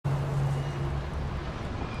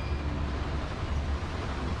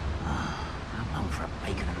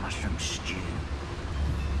stew.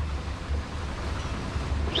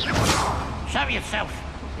 Show yourself,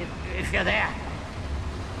 if you're there.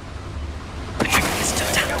 The trick is to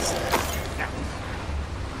dance.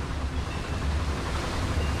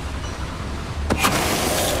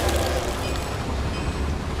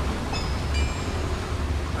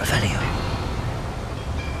 Revelio.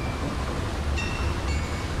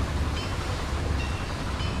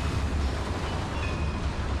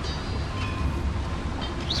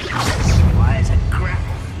 Why is a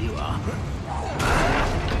grapple you are?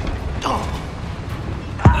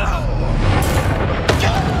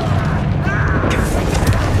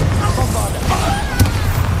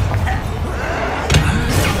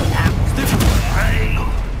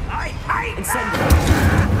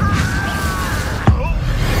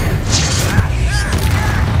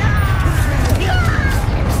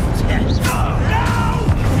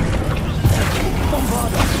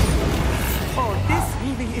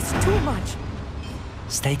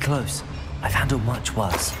 Stay close. I've handled much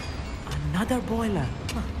worse. Another boiler.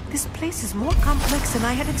 This place is more complex than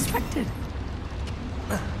I had expected.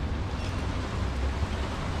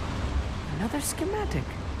 Another schematic.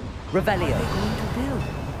 Revelio. What are they going to build?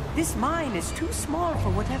 This mine is too small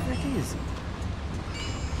for whatever it is.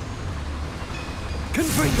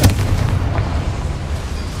 Confringo.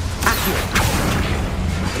 Accurate.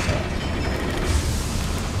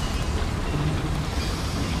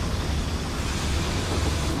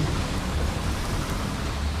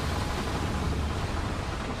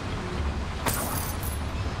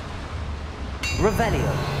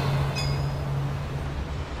 Revelio.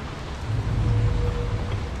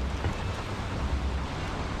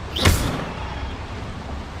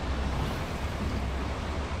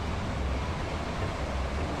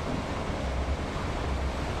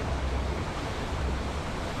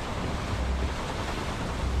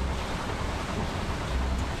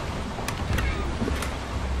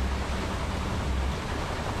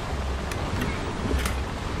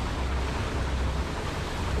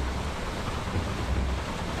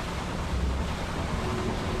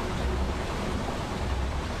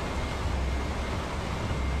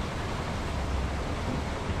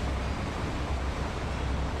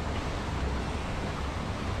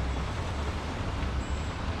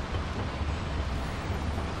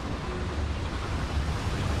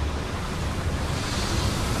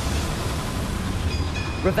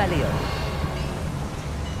 Revelio.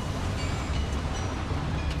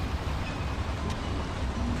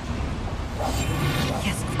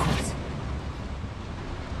 Yes, of course.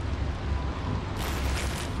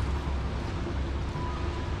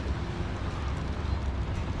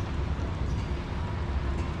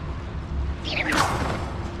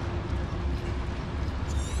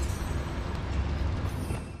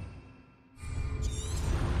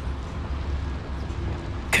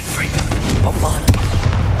 Confringo. Bombard.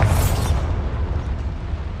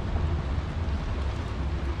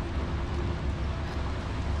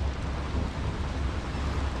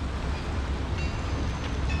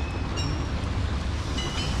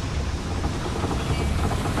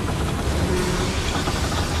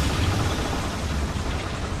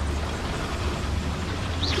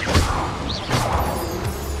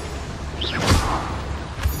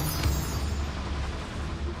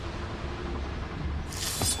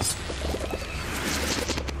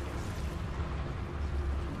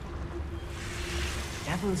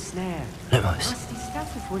 Devil's snare. Lumos. Nasty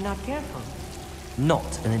stuff if we're not careful.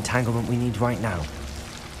 Not an entanglement we need right now.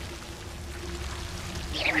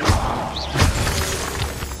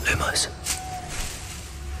 Lumos.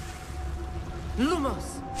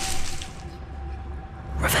 Lumos!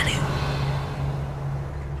 Revelio.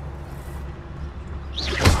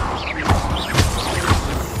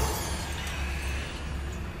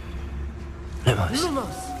 Lumos.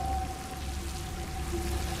 Lumos!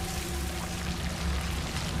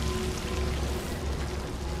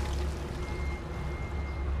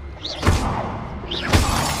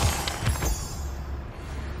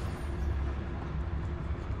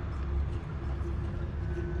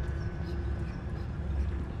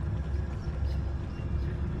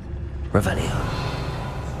 Revelio.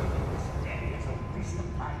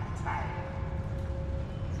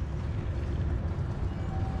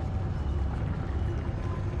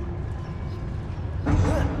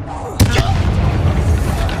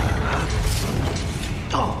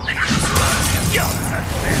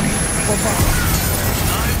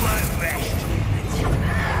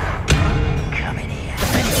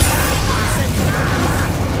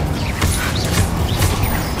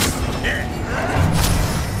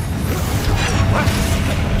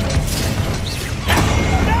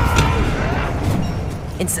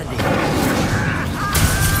 Incendio.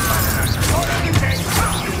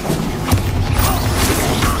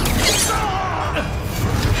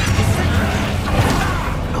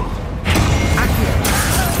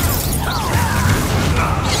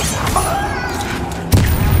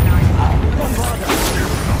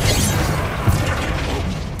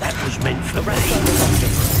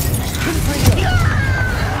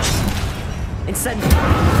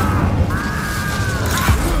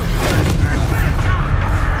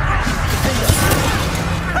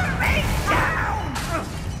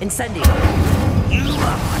 Incendio. You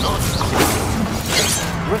are not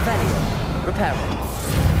Revelio. Reparo.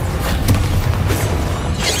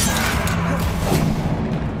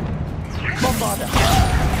 Bombarda.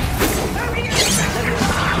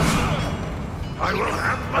 I will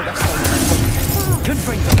have my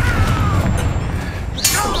Confringo.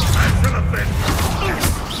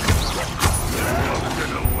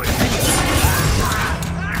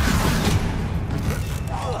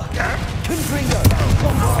 Confringo.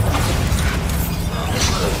 Bombarda.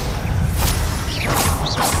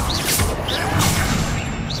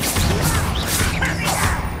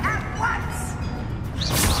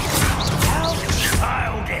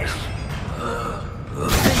 childish.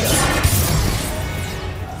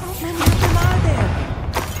 How many of them are there?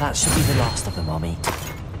 That should be the last of them, Mommy.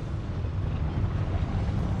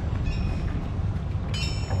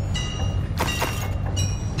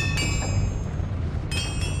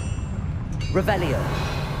 Revelio.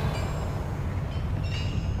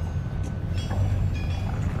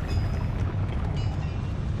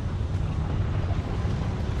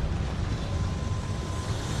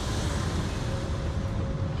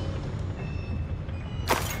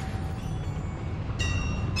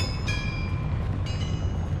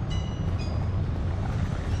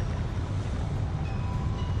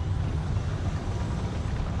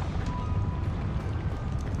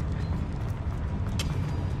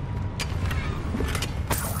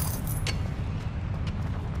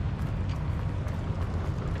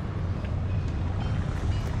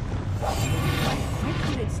 Why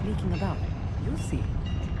are they sneaking about? You'll see.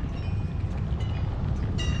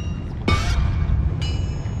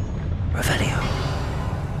 Revelio.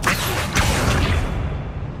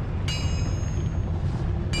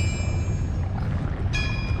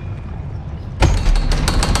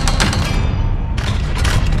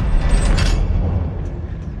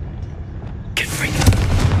 Confringo.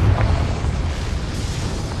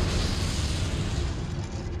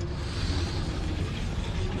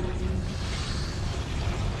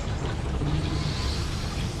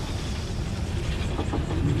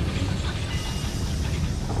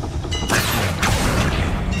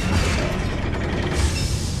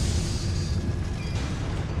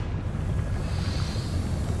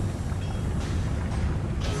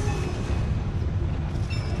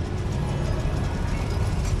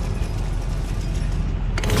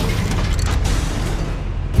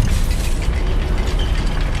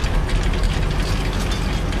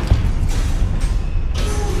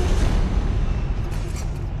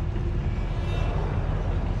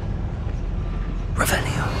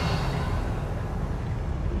 Revelio.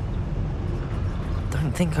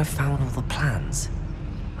 Don't think I've found all the plans.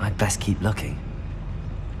 I'd best keep looking.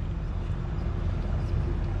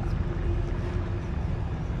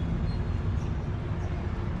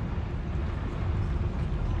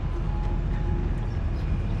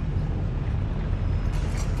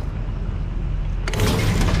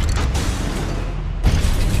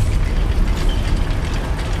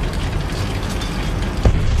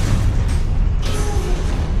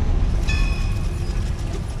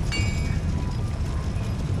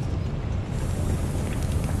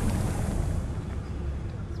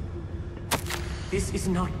 This is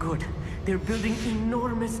not good. They're building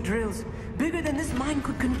enormous drills, bigger than this mine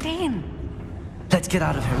could contain. Let's get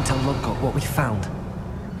out of here and tell Hogwart what we found.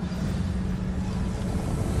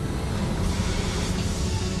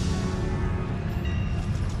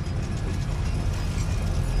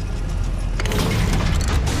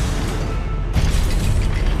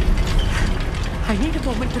 I need a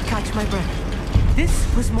moment to catch my breath.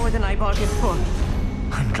 This was more than I bargained for.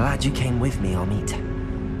 I'm glad you came with me, Amit.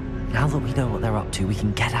 Now that we know what they're up to, we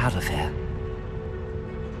can get out of here.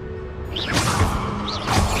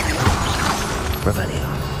 Revelio.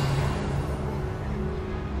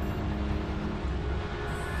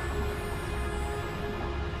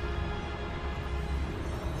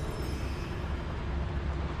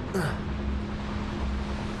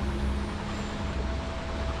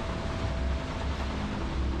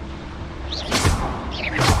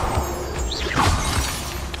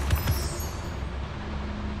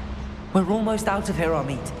 We're almost out of here,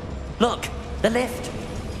 Amit. Look, the lift.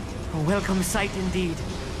 A welcome sight indeed.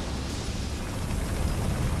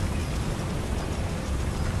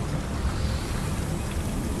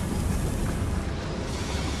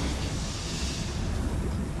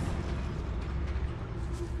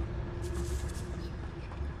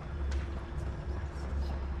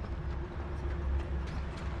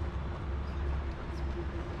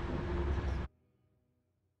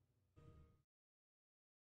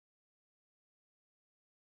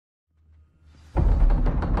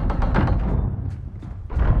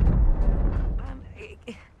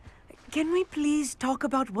 Can we please talk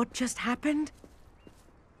about what just happened?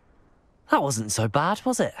 That wasn't so bad,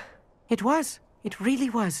 was it? It was. It really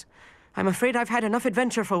was. I'm afraid I've had enough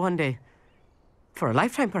adventure for one day. For a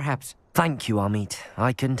lifetime, perhaps. Thank you, Amit.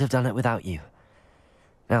 I couldn't have done it without you.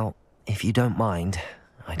 Now, if you don't mind,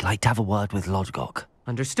 I'd like to have a word with Lodgok.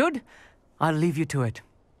 Understood? I'll leave you to it.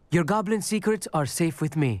 Your goblin secrets are safe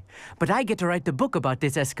with me, but I get to write the book about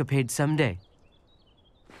this escapade someday.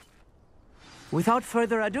 Without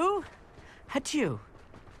further ado, adieu.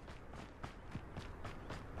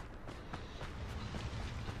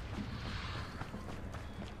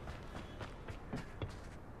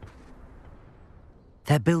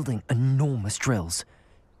 They're building enormous drills.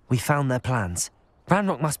 We found their plans.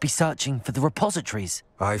 Ragnok must be searching for the repositories.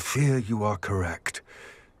 I fear you are correct.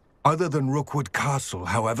 Other than Rookwood Castle,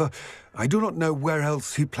 however, I do not know where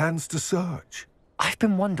else he plans to search. I've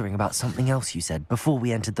been wondering about something else you said before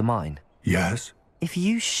we entered the mine. Yes? If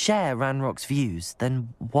you share Ranrock's views,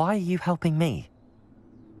 then why are you helping me?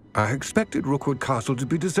 I expected Rookwood Castle to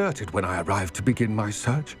be deserted when I arrived to begin my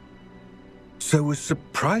search. So was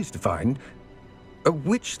surprised to find a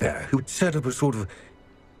witch there who'd set up a sort of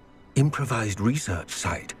improvised research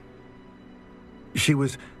site. She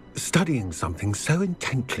was studying something so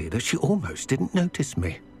intently that she almost didn't notice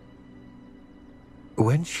me.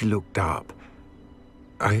 When she looked up,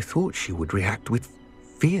 I thought she would react with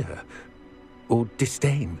fear or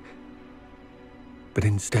disdain. But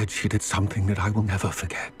instead she did something that I will never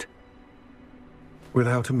forget.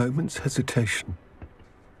 Without a moment's hesitation,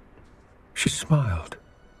 she smiled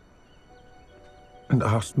and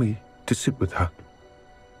asked me to sit with her.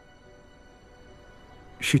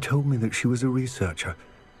 She told me that she was a researcher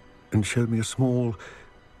and showed me a small,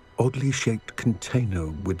 oddly shaped container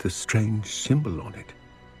with a strange symbol on it.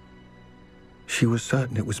 She was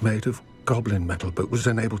certain it was made of goblin metal, but was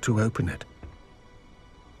unable to open it.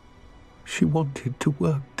 She wanted to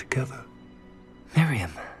work together.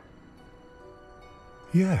 Miriam.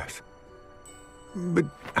 Yes. But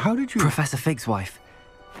how did you... Professor Fig's wife.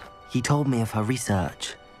 He told me of her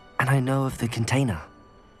research, and I know of the container.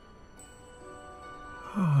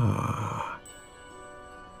 Ah.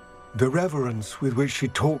 The reverence with which she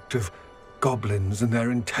talked of goblins and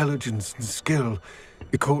their intelligence and skill,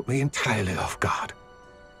 it caught me entirely off guard.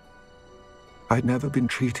 I'd never been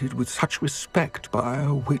treated with such respect by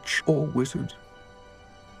a witch or wizard.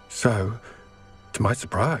 So, to my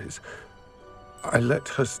surprise, I let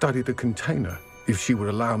her study the container if she would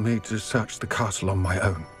allow me to search the castle on my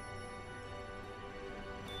own.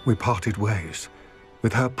 We parted ways,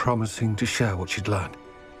 with her promising to share what she'd learned.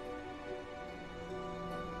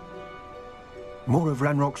 More of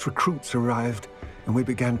Ranrock's recruits arrived, and we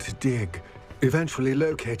began to dig, eventually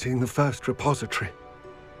locating the first repository.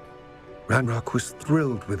 Ragnok was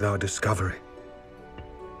thrilled with our discovery,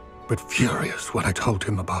 but furious when I told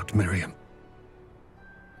him about Miriam.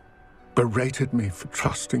 Berated me for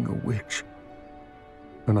trusting a witch,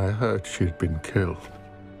 and I heard she had been killed.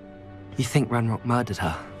 You think Ragnok murdered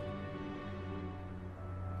her?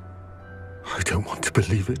 I don't want to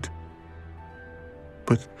believe it,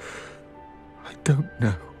 but I don't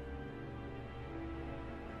know.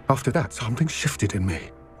 After that, something shifted in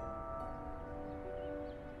me.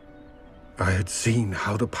 I had seen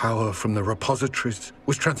how the power from the repositories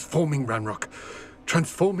was transforming Ragnok,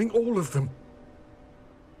 transforming all of them.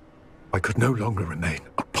 I could no longer remain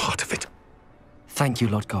a part of it. Thank you,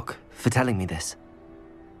 Lodgok, for telling me this.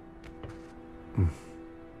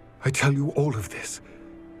 I tell you all of this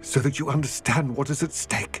so that you understand what is at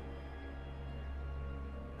stake.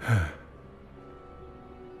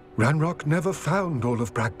 Ragnok never found all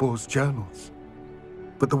of Bragbor's journals,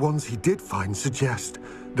 but the ones he did find suggest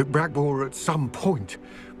that Bragbor at some point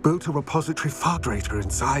built a repository far greater in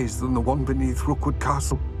size than the one beneath Rookwood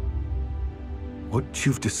Castle. What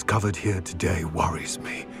you've discovered here today worries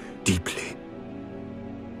me deeply.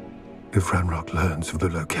 If Ragnok learns of the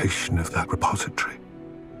location of that repository,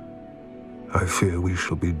 I fear we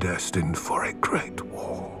shall be destined for a great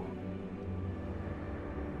war.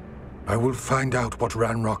 I will find out what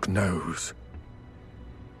Ragnok knows.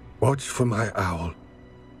 Watch for my owl